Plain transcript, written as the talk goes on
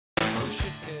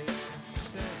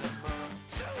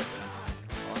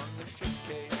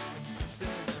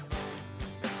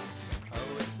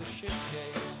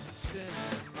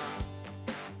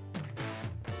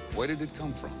Where did it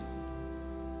come from?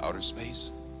 Outer space?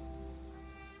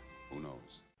 Who knows?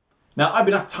 Now, I've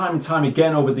been asked time and time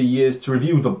again over the years to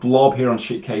review The Blob here on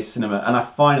Shitcase Cinema, and I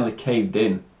finally caved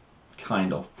in.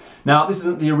 Kind of. Now, this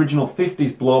isn't the original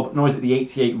 50s Blob, nor is it the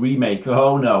 88 remake.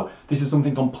 Oh no, this is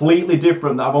something completely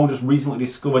different that I've only just recently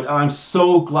discovered, and I'm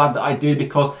so glad that I did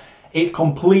because it's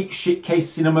complete Shitcase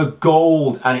Cinema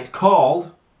gold, and it's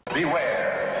called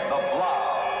Beware The Blob.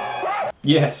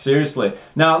 Yeah, seriously.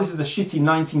 Now, this is a shitty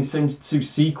 1972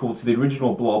 sequel to the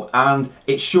original Blob, and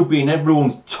it should be in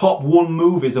everyone's top 1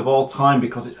 movies of all time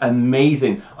because it's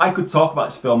amazing. I could talk about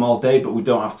this film all day, but we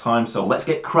don't have time, so let's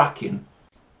get cracking.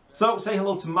 So, say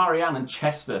hello to Marianne and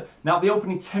Chester. Now, the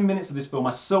opening 10 minutes of this film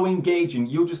are so engaging,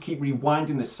 you'll just keep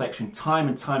rewinding this section time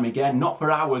and time again, not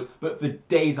for hours, but for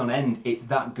days on end. It's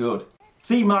that good.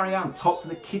 See Marianne talk to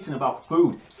the kitten about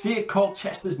food, see her call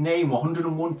Chester's name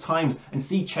 101 times, and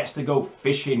see Chester go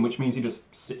fishing, which means he just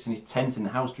sits in his tent in the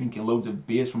house drinking loads of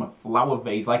beers from a flower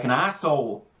vase like an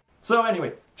arsehole. So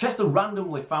anyway, Chester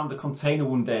randomly found a container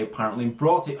one day apparently and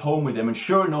brought it home with him, and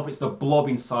sure enough it's the Blob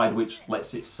inside which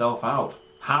lets itself out.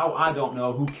 How? I don't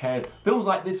know, who cares? Films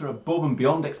like this are above and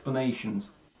beyond explanations.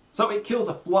 So it kills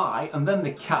a fly and then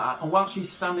the cat, and while she's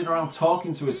standing around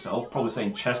talking to herself, probably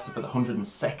saying Chester for the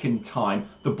 102nd time,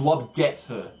 the Blob gets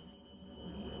her.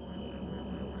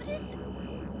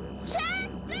 Chester!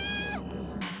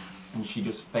 And she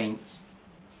just faints.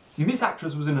 See, this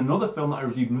actress was in another film that I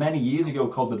reviewed many years ago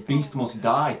called The Beast Must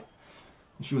Die.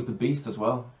 And she was the Beast as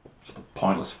well. Just a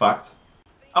pointless fact.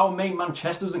 Our main man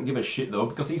Chester doesn't give a shit though,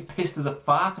 because he's pissed as a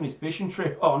fart on his fishing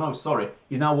trip. Oh no, sorry,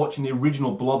 he's now watching the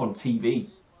original Blob on TV.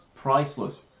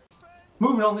 Priceless.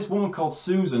 Moving on, this woman called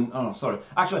Susan, oh sorry,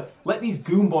 actually, let these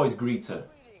goon boys greet her.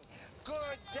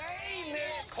 Good day,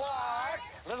 Miss Clark.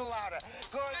 A little louder.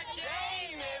 Good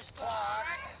day, Miss Clark.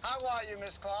 How are you,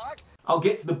 Miss Clark? I'll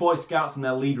get to the Boy Scouts and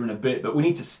their leader in a bit, but we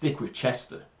need to stick with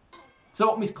Chester.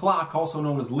 So Miss Clark, also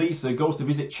known as Lisa, goes to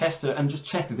visit Chester and just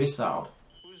check this out.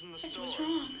 What's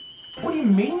wrong? What do you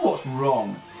mean, what's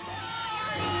wrong?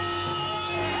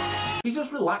 He's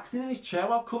just relaxing in his chair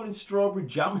while cutting strawberry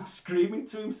jam and screaming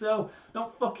to himself.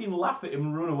 Don't fucking laugh at him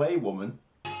and run away, woman.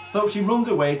 So she runs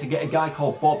away to get a guy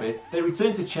called Bobby. They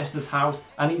return to Chester's house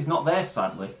and he's not there,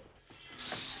 sadly.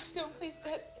 No, please,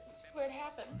 that's where it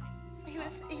happened. He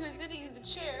was sitting in the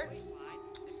chair,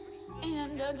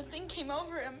 and the thing came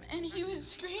over him, and he was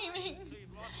screaming,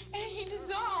 and he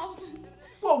dissolved.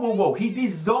 Whoa, whoa, whoa, he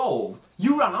dissolved?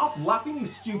 You ran off laughing, you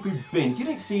stupid bitch. You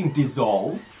didn't see him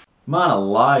dissolve. Man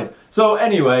alive. So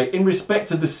anyway, in respect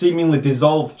of the seemingly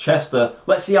dissolved Chester,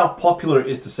 let's see how popular it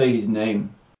is to say his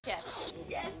name.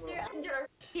 Chester.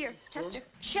 Here, Chester.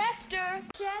 Chester.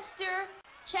 Chester.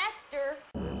 Chester.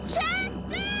 Chester.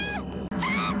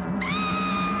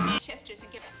 Chester's a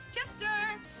gift.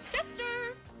 Chester.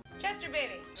 Chester. Chester,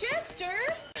 baby.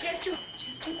 Chester. Chester.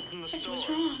 Chester. Chester, what's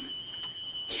wrong?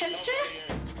 Chester?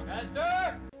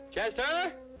 Chester?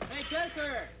 Chester? Hey,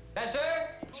 Chester! Chester?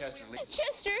 Chester.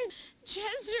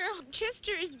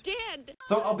 Chester is dead.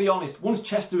 So I'll be honest, once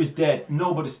Chester is dead,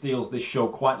 nobody steals this show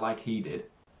quite like he did.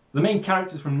 The main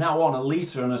characters from now on are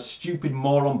Lisa and her stupid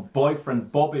moron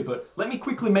boyfriend Bobby, but let me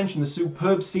quickly mention the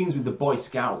superb scenes with the Boy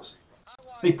Scouts.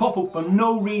 They pop up for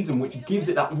no reason, which gives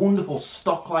it that wonderful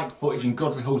stock-like footage in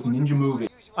Godfrey Ho's Ninja movie.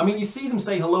 I mean, you see them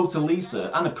say hello to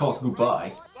Lisa, and of course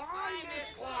goodbye.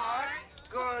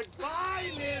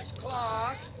 Goodbye, Miss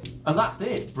Clark. And that's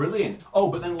it, brilliant. Oh,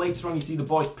 but then later on you see the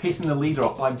boys pissing the leader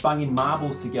off by banging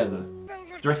marbles together. Do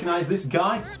you recognise this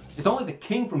guy? It's only the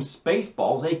king from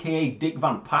Spaceballs, aka Dick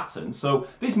Van Patten, so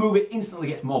this movie instantly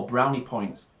gets more brownie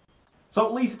points.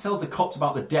 So Lisa tells the cops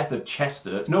about the death of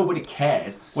Chester. Nobody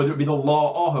cares, whether it be the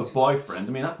law or her boyfriend.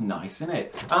 I mean, that's nice, isn't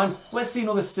it? And let's see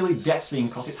another silly death scene,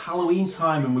 because it's Halloween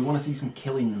time and we want to see some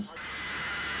killings.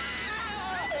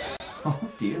 Oh,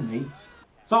 dear me.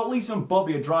 So Lisa and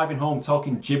Bobby are driving home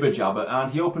talking jibber jabber,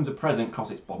 and he opens a present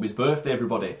because it's Bobby's birthday,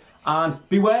 everybody. And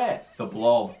beware the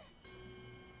Blob.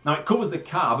 Now it covers the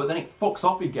car, but then it fucks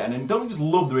off again, and don't you just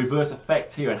love the reverse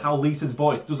effect here and how Lisa's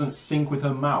voice doesn't sync with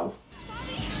her mouth?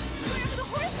 Where are the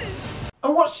horses?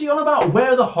 And what's she on about?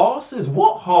 Where are the horses?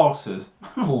 What horses?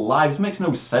 Lives makes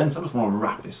no sense. I just want to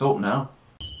wrap this up now.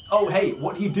 Oh hey,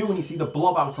 what do you do when you see the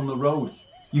Blob out on the road?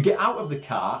 You get out of the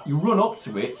car, you run up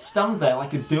to it, stand there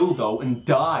like a dildo and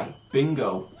die.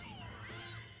 Bingo.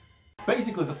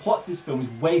 Basically, the plot of this film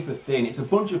is wafer thin. It's a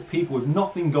bunch of people with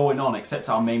nothing going on except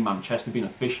our main man Chester being a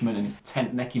fisherman and his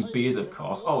tent necking beers, of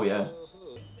course. Oh yeah.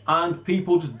 And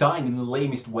people just dying in the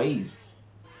lamest ways.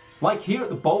 Like here at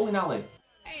the bowling alley.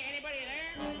 Hey, anybody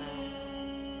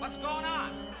there? What's going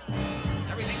on?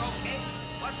 Everything okay?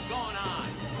 What's going on?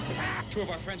 Two of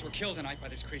our friends were killed tonight by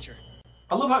this creature.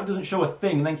 I love how it doesn't show a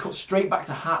thing and then cut straight back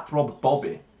to heartthrob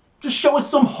Bobby. Just show us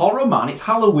some horror, man, it's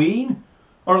Halloween!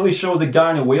 Or at least show us a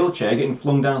guy in a wheelchair getting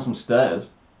flung down some stairs.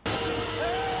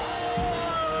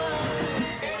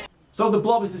 So the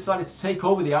Blob has decided to take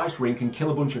over the ice rink and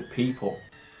kill a bunch of people.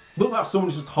 Love how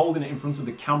someone's just holding it in front of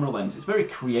the camera lens, it's very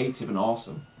creative and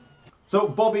awesome. So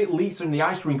Bobby, Lisa and the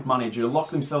ice rink manager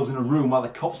lock themselves in a room while the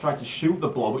cops try to shoot the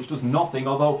Blob, which does nothing,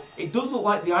 although it does look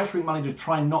like the ice rink manager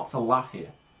trying not to laugh here.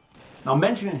 Now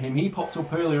mentioning him, he popped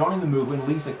up earlier on in the movie when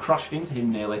Lisa crashed into him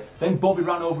nearly, then Bobby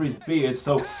ran over his beard,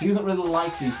 so he doesn't really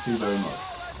like these two very much.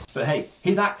 But hey,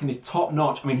 his acting is top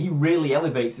notch, I mean he really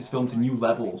elevates this film to new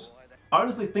levels. I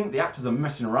honestly think the actors are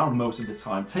messing around most of the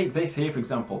time. Take this here for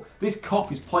example. This cop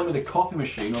is playing with a copy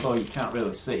machine, although you can't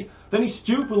really see. Then he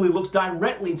stupidly looks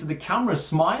directly into the camera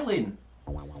smiling.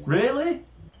 Really?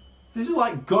 This is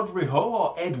like Godfrey Ho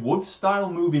or Ed Wood style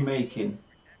movie making.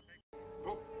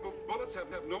 Bullets have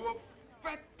no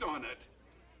effect on it.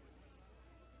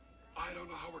 I don't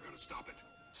know how we're going to stop it.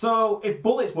 So, if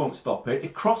bullets won't stop it,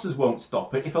 if crosses won't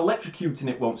stop it, if electrocuting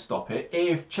it won't stop it,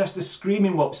 if Chester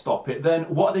screaming won't stop it, then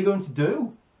what are they going to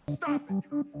do? Stop it!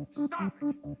 Stop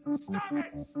it! Stop it!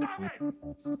 Stop it!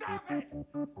 Stop it!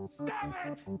 Stop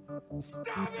it!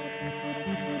 Stop it!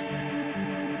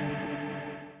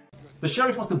 The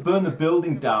sheriff wants to burn the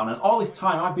building down, and all this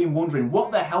time I've been wondering what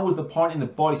the hell was the point in the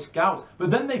Boy Scouts, but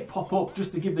then they pop up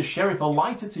just to give the sheriff a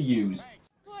lighter to use.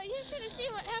 Boy, you should have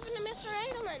seen what happened to Mr.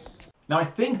 Engelman. Now I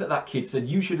think that kid said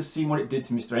you should have seen what it did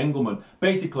to Mr. Engelman.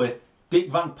 Basically, Dick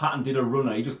Van Patten did a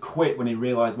runner, he just quit when he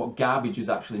realised what garbage he was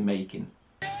actually making.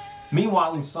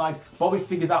 Meanwhile inside, Bobby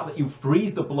figures out that you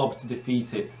freeze the Blob to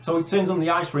defeat it, so he turns on the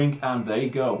ice rink and there you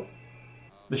go.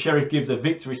 The sheriff gives a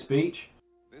victory speech.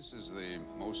 This is the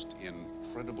most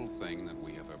incredible thing that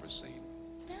we have ever seen.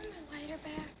 Now my lighter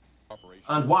back.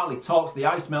 And while he talks, the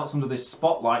ice melts under this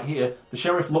spotlight here. The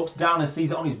sheriff looks down and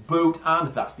sees it on his boot,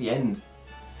 and that's the end.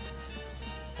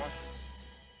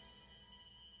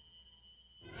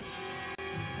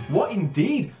 What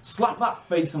indeed? Slap that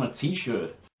face on a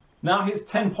t-shirt. Now here's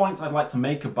 10 points I'd like to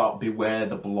make about Beware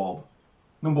the Blob.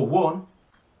 Number 1.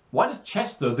 Why does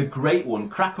Chester, the Great One,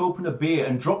 crack open a beer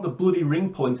and drop the bloody ring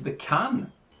pull into the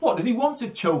can? What, does he want to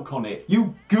choke on it?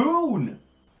 You goon!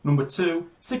 Number 2.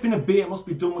 Sipping a beer must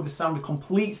be done with the sound of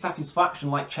complete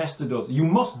satisfaction like Chester does. You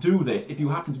must do this. If you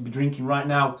happen to be drinking right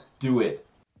now, do it.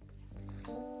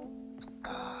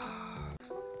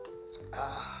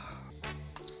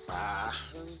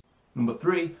 Number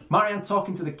 3, Marianne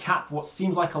talking to the cat for what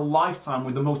seems like a lifetime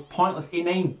with the most pointless,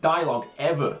 inane dialogue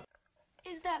ever.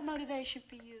 Is that motivation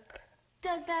for you?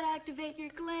 Does that activate your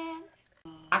glands?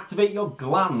 Activate your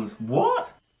glands? What?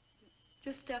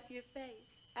 Just stuff your face.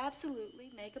 Absolutely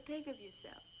make a pig of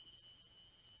yourself.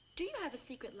 Do you have a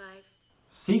secret life?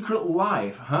 Secret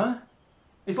life, huh?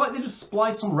 It's like they just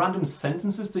spliced some random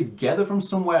sentences together from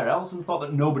somewhere else and thought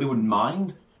that nobody would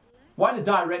mind. Why the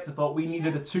director thought we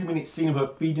needed a 2-minute scene of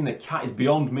her feeding the cat is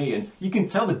beyond me, and you can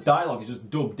tell the dialogue is just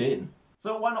dubbed in.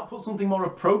 So why not put something more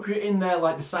appropriate in there,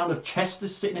 like the sound of Chester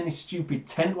sitting in his stupid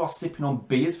tent while sipping on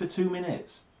beers for 2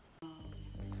 minutes?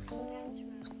 That's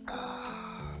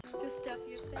right. Just stuff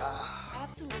your face.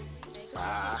 Absolutely make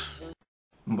a pig.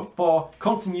 Number 4,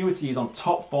 continuity is on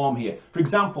top form here. For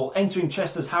example, entering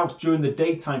Chester's house during the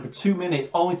daytime for 2 minutes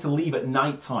only to leave at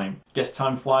night time. Guess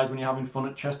time flies when you're having fun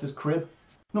at Chester's crib.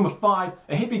 Number 5,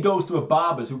 a hippie goes to a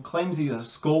barber's who claims he's a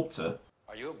sculptor.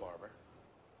 Are you a barber?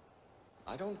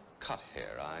 I don't cut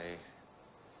hair,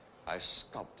 I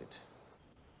sculpt it.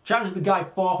 Charges the guy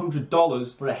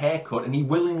 $400 for a haircut and he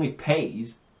willingly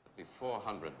pays.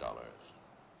 $400.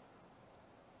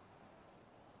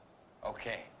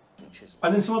 Okay.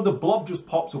 And then some of the Blob just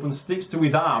pops up and sticks to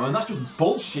his arm, and that's just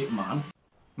bullshit, man.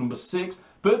 Number 6,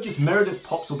 Burgess Meredith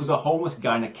pops up as a homeless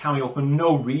guy in a cameo for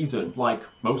no reason, like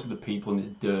most of the people in this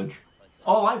dirge.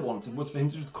 All I wanted was for him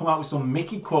to just come out with some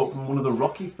Mickey quote from one of the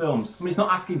Rocky films. I mean, it's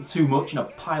not asking too much in a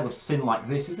pile of sin like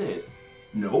this, is it?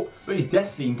 Nope, but his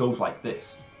death scene goes like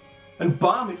this. And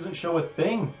bam, it doesn't show a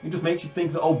thing. It just makes you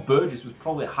think that old Burgess was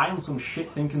probably high on some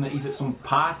shit thinking that he's at some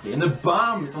party, and then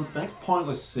bam, it's on to the next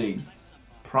pointless scene.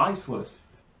 Priceless.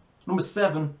 Number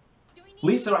 7,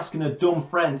 Lisa asking her dumb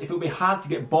friend if it would be hard to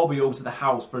get Bobby over to the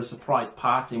house for a surprise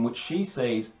party, in which she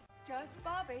says, Just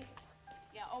Bobby.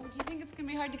 Yeah, oh, do you think it's gonna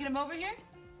be hard to get him over here?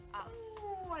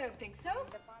 Oh, I don't think so.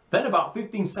 Then about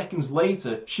 15 seconds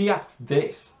later, she asks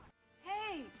this.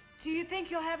 Hey, do you think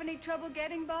you'll have any trouble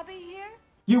getting Bobby here?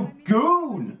 You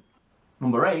goon!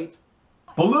 Number 8,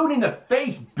 balloon in the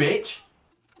face, bitch!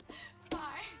 Bye.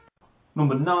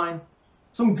 Number 9,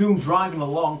 some goon driving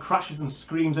along crashes and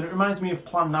screams, and it reminds me of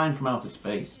Plan 9 from Outer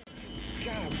Space.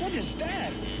 God, what is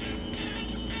that?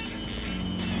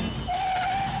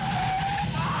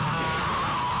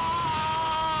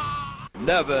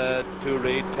 Never to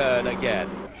return again.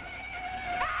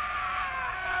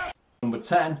 Number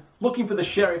 10, looking for the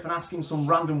sheriff and asking some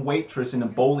random waitress in a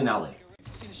bowling alley.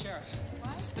 See the sheriff.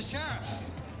 What? The sheriff.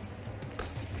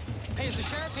 Hey, is the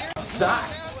sheriff here?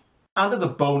 Sacked. And as a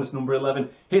bonus, number 11,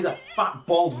 here's a fat,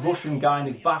 bald Russian guy in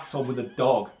his bathtub with a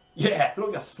dog. Yeah,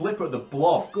 throwing a slipper at the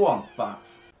blob. Go on,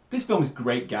 facts. This film is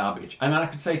great garbage. I mean, I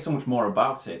could say so much more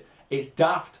about it. It's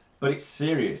daft, but it's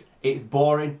serious. It's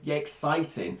boring, yet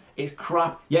exciting. It's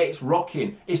crap, yet it's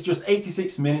rocking. It's just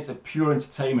 86 minutes of pure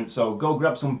entertainment, so go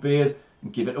grab some beers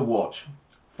and give it a watch.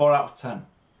 4 out of 10.